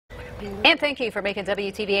And thank you for making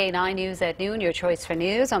WTVA 9 News at noon your choice for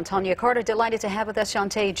news. I'm Tanya Carter, delighted to have with us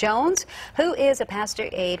Shantae Jones, who is a pastor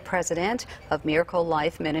aide president of Miracle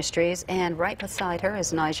Life Ministries. And right beside her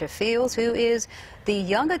is Nija Fields, who is the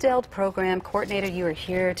young adult program coordinator. You are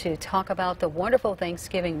here to talk about the wonderful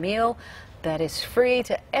Thanksgiving meal that is free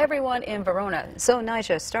to everyone in Verona. So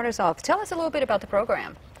Nija, start us off. Tell us a little bit about the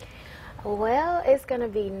program. Well, it's going to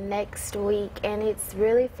be next week, and it's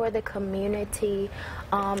really for the community.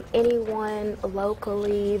 Anyone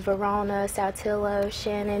locally, Verona, Saltillo,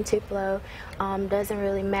 Shannon, Tupelo, doesn't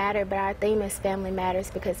really matter, but our theme is Family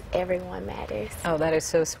Matters because everyone matters. Oh, that is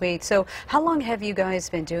so sweet. So how long have you guys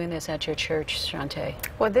been doing this at your church, Shantae?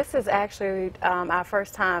 Well, this is actually our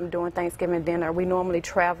first time doing Thanksgiving dinner. We normally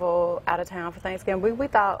travel out of town for Thanksgiving. We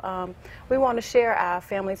thought we want to share our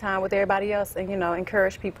family time with everybody else and, you know,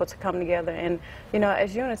 encourage people to come together and, you know,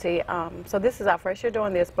 as unity. So this is our first year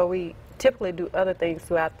doing this, but we typically do other things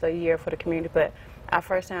throughout the year for the community, but our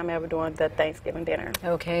first time ever doing the Thanksgiving dinner.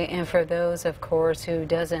 Okay, and for those, of course, who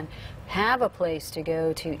doesn't have a place to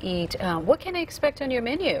go to eat, what can they expect on your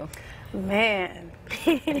menu? Man,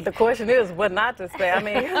 the question is what not to say. I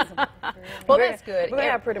mean, well, that's good. We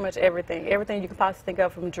have pretty much everything. Everything you can possibly think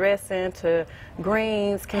of, from dressing to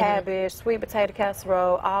greens, cabbage, sweet potato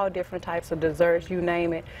casserole, all different types of desserts, you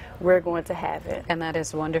name it, we're going to have it. And that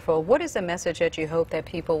is wonderful. What is the message that you hope that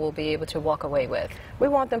people will be able to walk away with? We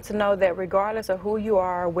want them to know that regardless of who you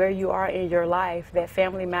are, where you are in your life, that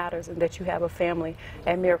family matters and that you have a family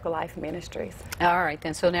at Miracle Life Ministries. All right,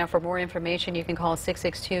 then. So now for more information, you can call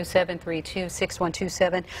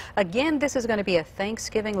 662-732-6127. Again, this is going to be a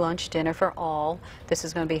Thanksgiving lunch dinner for all. This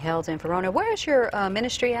is going to be held in Verona. Where is your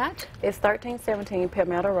ministry at? It's 1317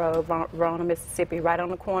 Palmetto Road, Verona, Mississippi, right on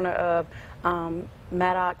the corner of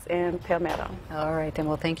Maddox and Palmetto. All right, then.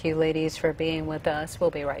 Well, thank you, ladies, for being with us. We'll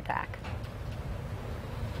be right back.